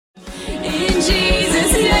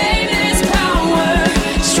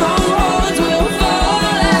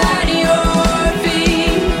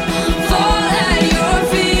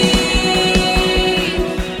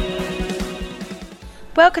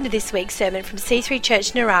Welcome to this week's sermon from C3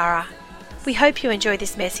 Church Narara. We hope you enjoy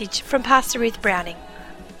this message from Pastor Ruth Browning.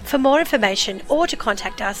 For more information or to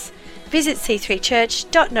contact us, visit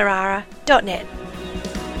c3church.narara.net.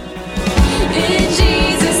 In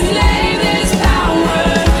Jesus' name there's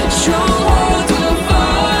power, strongholds will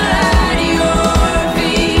fall at your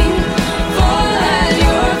feet, fall at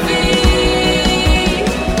your feet.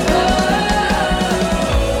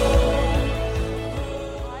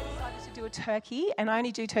 I decided to do a turkey, and I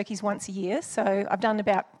only do turkeys once a year, so I've done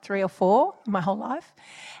about 3 or 4 my whole life.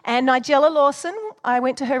 And Nigella Lawson, I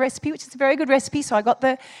went to her recipe, which is a very good recipe, so I got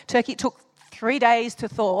the turkey. It took 3 days to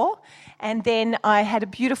thaw, and then I had a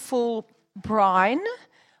beautiful brine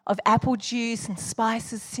of apple juice and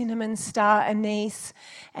spices, cinnamon, star anise,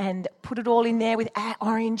 and put it all in there with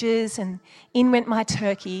oranges, and in went my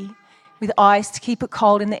turkey with ice to keep it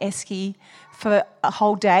cold in the esky for a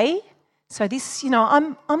whole day. So this,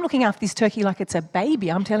 I'm looking after this turkey like it's a baby.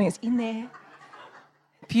 I'm telling you, it's in there.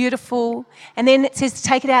 Beautiful. And then it says to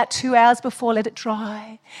take it out 2 hours before, let it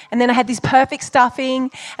dry. And then I had this perfect stuffing.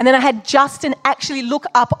 And then I had Justin actually look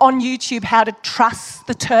up on YouTube how to truss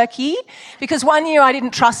the turkey, because one year I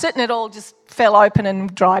didn't truss it and it all just fell open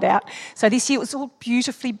and dried out. So this year it was all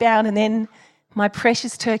beautifully bound, and then my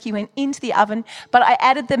precious turkey went into the oven. But I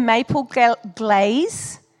added the maple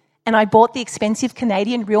glaze, and I bought the expensive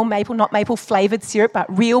Canadian real maple, not maple flavoured syrup, but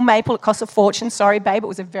real maple. It costs a fortune. Sorry, babe, it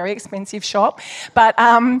was a very expensive shop. But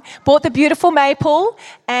bought the beautiful maple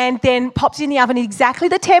and then popped it in the oven at exactly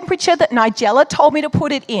the temperature that Nigella told me to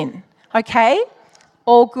put it in, okay?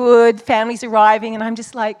 All good, family's arriving, and I'm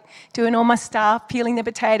just like doing all my stuff, peeling the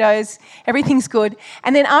potatoes, everything's good.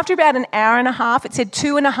 And then after about an hour and a half, it said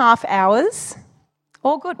 2.5 hours.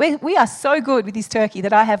 All good. We are so good with this turkey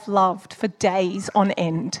that I have loved for days on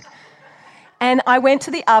end. And I went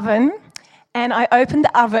to the oven and I opened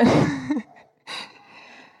the oven and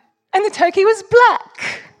the turkey was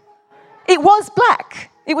black. It was black.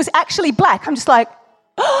 It was actually black. I'm just like,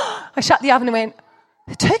 oh. I shut the oven and went,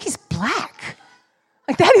 the turkey's black.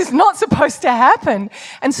 Like, that is not supposed to happen.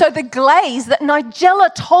 And so the glaze that Nigella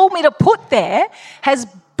told me to put there has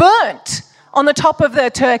burnt on the top of the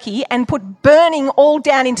turkey and put burning all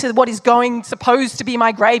down into what is supposed to be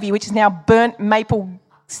my gravy, which is now burnt maple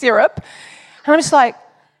syrup. And I'm just like,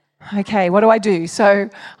 okay, what do I do? So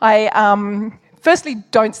I firstly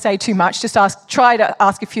don't say too much, just try to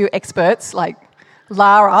ask a few experts, like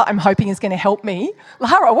Lara, I'm hoping is going to help me.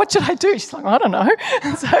 Lara, what should I do? She's like, I don't know.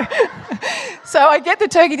 So I get the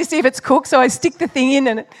turkey to see if it's cooked, so I stick the thing in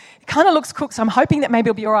and it kind of looks cooked, so I'm hoping that maybe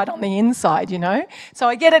it'll be all right on the inside, So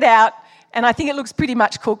I get it out, and I think it looks pretty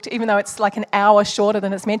much cooked, even though it's like an hour shorter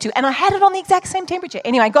than it's meant to. And I had it on the exact same temperature.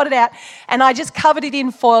 Anyway, I got it out, and I just covered it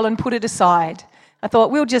in foil and put it aside. I thought,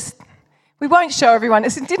 we won't show everyone.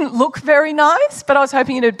 It didn't look very nice, but I was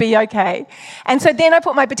hoping it would be okay. And so then I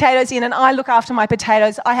put my potatoes in, and I look after my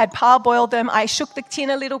potatoes. I had parboiled them. I shook the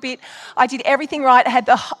tin a little bit. I did everything right. I had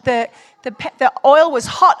the oil was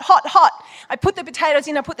hot. I put the potatoes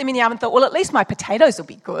in, I put them in the oven, thought, well, at least my potatoes will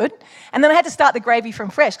be good. And then I had to start the gravy from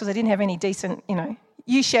fresh because I didn't have any decent,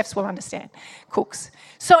 you chefs will understand, cooks.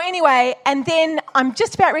 So anyway, and then I'm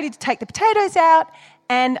just about ready to take the potatoes out,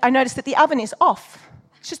 and I noticed that the oven is off.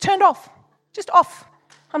 It's just turned off, just off.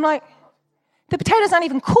 I'm like, the potatoes aren't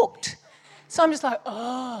even cooked. So I'm just like,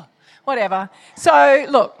 oh, whatever. So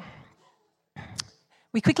look,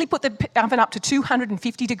 we quickly put the oven up to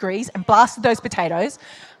 250 degrees and blasted those potatoes.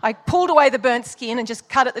 I pulled away the burnt skin and just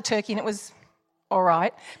cut at the turkey, and it was all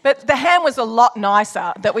right. But the ham was a lot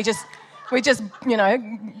nicer that we just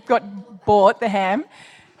bought the ham.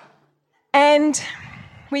 And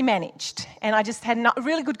we managed. And I just had a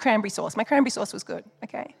really good cranberry sauce. My cranberry sauce was good,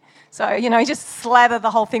 okay? So, you just slather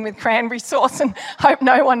the whole thing with cranberry sauce and hope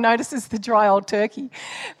no one notices the dry old turkey.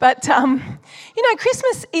 But,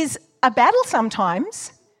 Christmas is a battle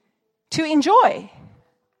sometimes to enjoy.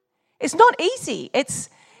 It's not easy. It's,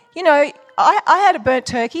 I had a burnt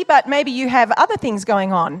turkey, but maybe you have other things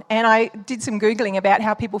going on. And I did some Googling about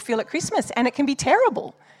how people feel at Christmas, and it can be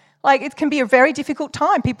terrible. Like, it can be a very difficult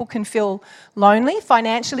time. People can feel lonely,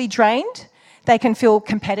 financially drained. They can feel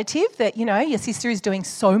competitive that, your sister is doing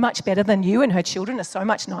so much better than you and her children are so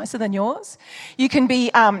much nicer than yours. You can be,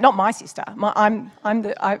 not my sister. I'm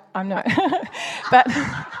no. But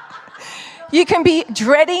you can be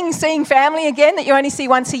dreading seeing family again that you only see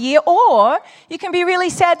once a year, or you can be really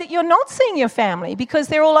sad that you're not seeing your family because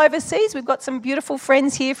they're all overseas. We've got some beautiful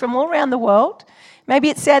friends here from all around the world. Maybe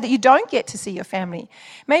it's sad that you don't get to see your family.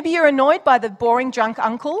 Maybe you're annoyed by the boring drunk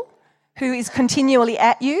uncle who is continually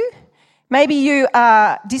at you. Maybe you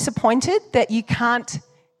are disappointed that you can't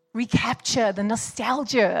recapture the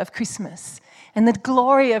nostalgia of Christmas and the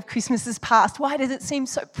glory of Christmases past. Why does it seem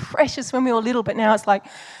so precious when we were little, but now it's like,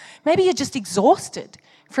 maybe you're just exhausted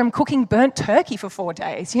from cooking burnt turkey for 4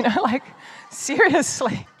 days, like,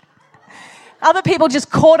 seriously. Other people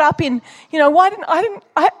just caught up in, I didn't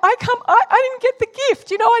get the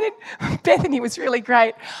gift, Bethany was really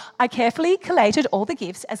great. I carefully collated all the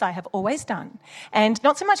gifts as I have always done. And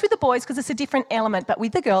not so much with the boys because it's a different element, but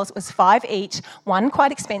with the girls it was 5 each, one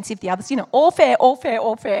quite expensive, the others, all fair.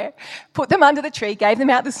 Put them under the tree, gave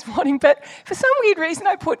them out this morning, but for some weird reason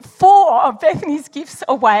I put 4 of Bethany's gifts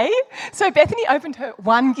away. So Bethany opened her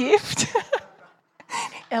 1 gift.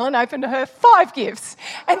 Ellen opened her 5 gifts.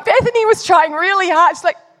 And Bethany was trying really hard. She's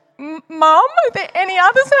like, Mum, are there any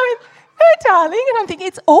others? I went, no, darling. And I'm thinking,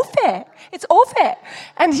 it's all fair.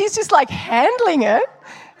 And she's just like handling it.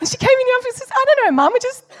 And she came in the office and says, I don't know, Mum,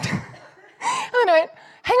 and I went,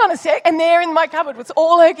 hang on a sec. And there in my cupboard was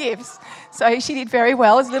all her gifts. So she did very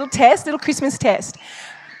well. It was a little Christmas test.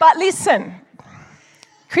 But listen,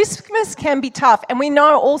 Christmas can be tough, and we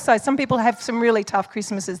know also some people have some really tough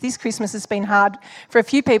Christmases. This Christmas has been hard for a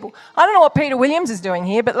few people. I don't know what Peter Williams is doing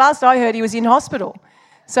here, but last I heard he was in hospital.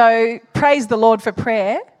 So praise the Lord for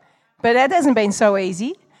prayer, but that hasn't been so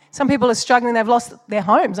easy. Some people are struggling. They've lost their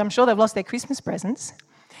homes. I'm sure they've lost their Christmas presents.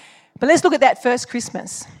 But let's look at that first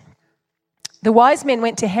Christmas. The wise men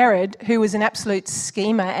went to Herod, who was an absolute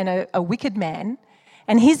schemer and a wicked man,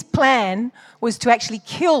 and his plan was to actually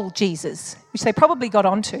kill Jesus, which they probably got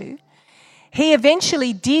onto. He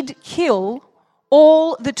eventually did kill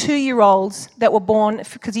all the 2-year-olds that were born,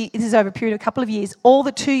 because this is over a period of a couple of years, all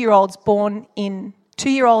the 2-year-olds born in,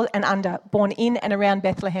 2-year-old and under, born in and around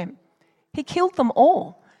Bethlehem. He killed them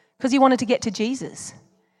all because he wanted to get to Jesus.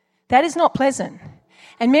 That is not pleasant.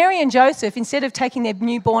 And Mary and Joseph, instead of taking their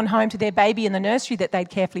newborn home to their baby in the nursery that they'd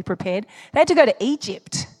carefully prepared, they had to go to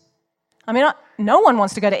Egypt. I mean, no one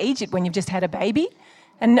wants to go to Egypt when you've just had a baby.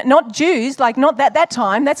 And not Jews, like not that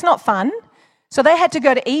time, that's not fun. So they had to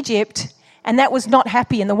go to Egypt, and that was not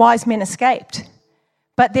happy, and the wise men escaped.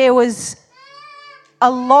 But there was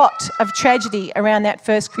a lot of tragedy around that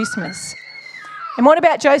first Christmas. And what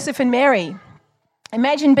about Joseph and Mary?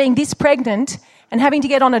 Imagine being this pregnant and having to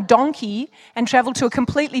get on a donkey and travel to a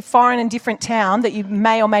completely foreign and different town that you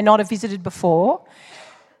may or may not have visited before.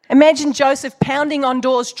 Imagine Joseph pounding on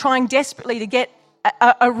doors, trying desperately to get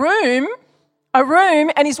a room,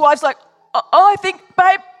 and his wife's like, I think,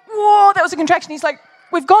 babe, whoa, that was a contraction. He's like,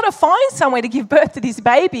 we've got to find somewhere to give birth to this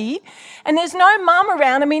baby. And there's no mum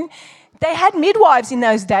around. I mean, they had midwives in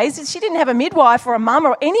those days. She didn't have a midwife or a mum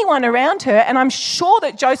or anyone around her, and I'm sure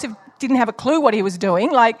that Joseph didn't have a clue what he was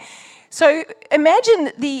doing. So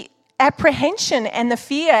imagine the apprehension and the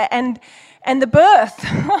fear and the birth,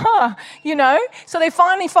 So they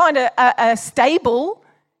finally find a stable,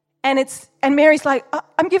 and Mary's like,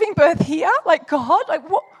 I'm giving birth here? Like, God? Like,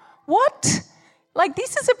 what? Like,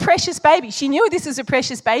 this is a precious baby. She knew this is a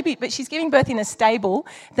precious baby, but she's giving birth in a stable.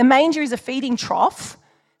 The manger is a feeding trough,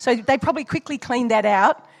 so they probably quickly cleaned that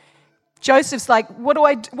out. Joseph's like, what do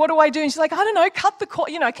I do? And she's like, I don't know, cut the cord.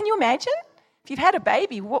 Can you imagine? If you've had a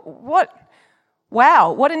baby, what?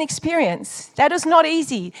 Wow, what an experience. That is not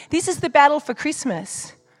easy. This is the battle for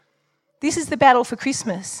Christmas. The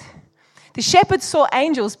shepherds saw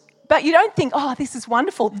angels, but you don't think, oh, this is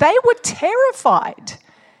wonderful. They were terrified.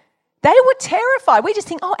 We just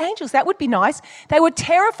think, oh, angels, that would be nice. They were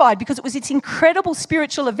terrified because it was this incredible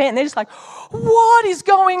spiritual event. They're just like, what is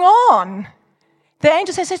going on? The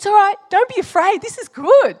angel says, it's all right. Don't be afraid. This is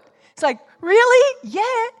good. It's like, really?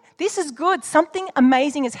 Yeah. This is good. Something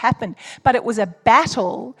amazing has happened. But it was a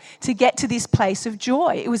battle to get to this place of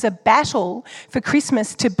joy. It was a battle for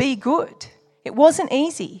Christmas to be good. It wasn't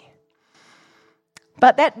easy.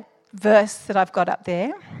 But that verse that I've got up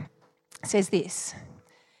there says this.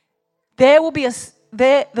 The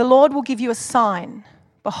Lord will give you a sign.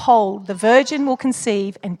 Behold, the virgin will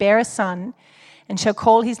conceive and bear a son and shall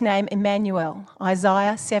call his name Emmanuel.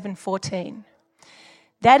 Isaiah 7:14.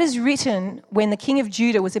 That is written when the king of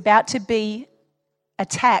Judah was about to be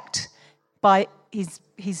attacked by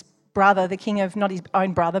his brother, the king of, not his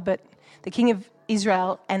own brother, but the king of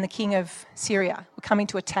Israel and the king of Syria were coming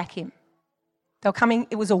to attack him. They were coming,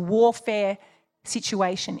 it was a warfare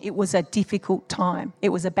situation. It was a difficult time. It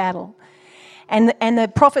was a battle. And the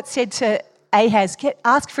prophet said to Ahaz,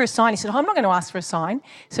 ask for a sign. He said, I'm not going to ask for a sign.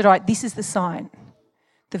 He said, all right, this is the sign.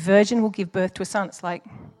 The virgin will give birth to a son. It's like,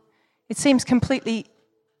 it seems completely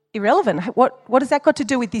irrelevant. What has that got to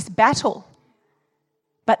do with this battle?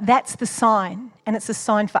 But that's the sign, and it's a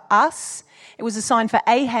sign for us. It was a sign for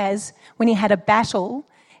Ahaz when he had a battle.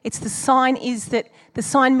 The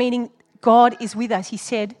sign meaning God is with us.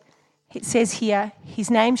 It says here,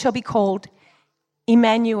 his name shall be called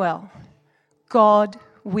Emmanuel, God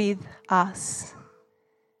with us.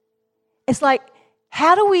 It's like,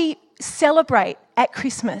 how do we celebrate at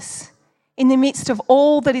Christmas in the midst of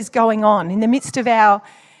all that is going on, in the midst of our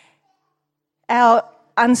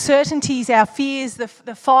uncertainties, our fears, the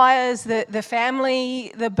fires, the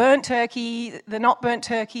family, the burnt turkey, the not burnt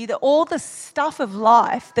turkey, all the stuff of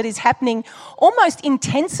life that is happening almost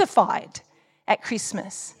intensified at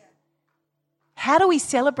Christmas? How do we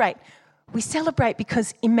celebrate? We celebrate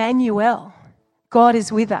because Emmanuel, God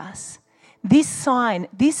is with us. This sign,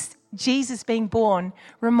 this Jesus being born,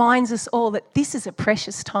 reminds us all that this is a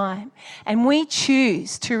precious time and we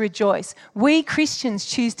choose to rejoice. We Christians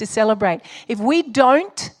choose to celebrate. If we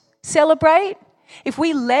don't celebrate, if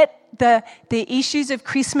we let the issues of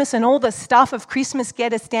Christmas and all the stuff of Christmas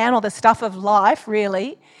get us down, or the stuff of life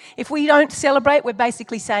really, if we don't celebrate, we're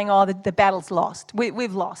basically saying, oh, the battle's lost.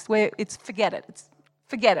 We've lost. Forget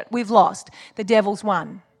it. We've lost. The devil's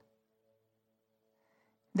won.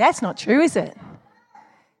 That's not true, is it?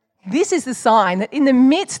 This is the sign that in the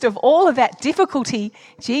midst of all of that difficulty,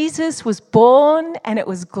 Jesus was born and it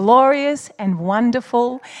was glorious and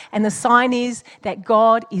wonderful. And the sign is that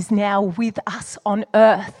God is now with us on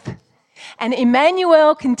earth. And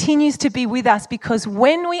Emmanuel continues to be with us because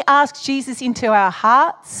when we ask Jesus into our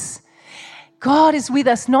hearts, God is with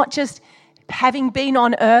us, not just having been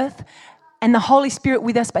on earth and the Holy Spirit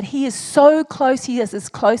with us, but he is so close, he is as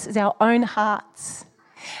close as our own hearts.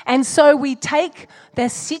 And so we take the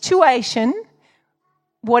situation,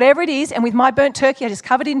 whatever it is, and with my burnt turkey, I just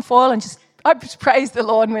covered it in foil and I just praised the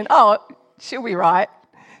Lord and went, oh, she'll be right.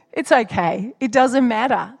 It's okay. It doesn't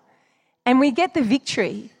matter. And we get the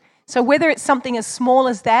victory. So whether it's something as small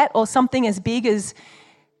as that or something as big as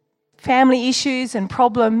family issues and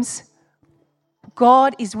problems,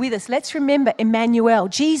 God is with us. Let's remember Emmanuel,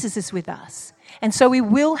 Jesus is with us. And so we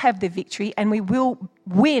will have the victory and we will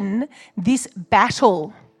win this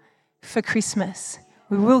battle for Christmas.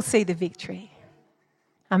 We will see the victory.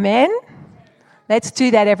 Amen? Let's do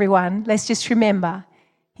that, everyone. Let's just remember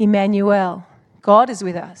Emmanuel, God is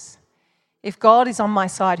with us. If God is on my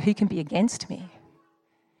side, who can be against me?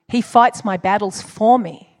 He fights my battles for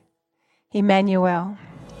me. Emmanuel.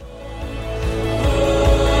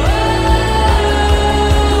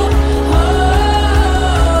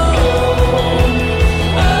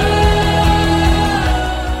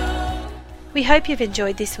 We hope you've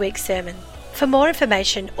enjoyed this week's sermon. For more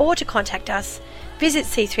information or to contact us, visit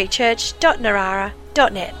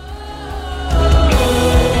c3church.narara.net.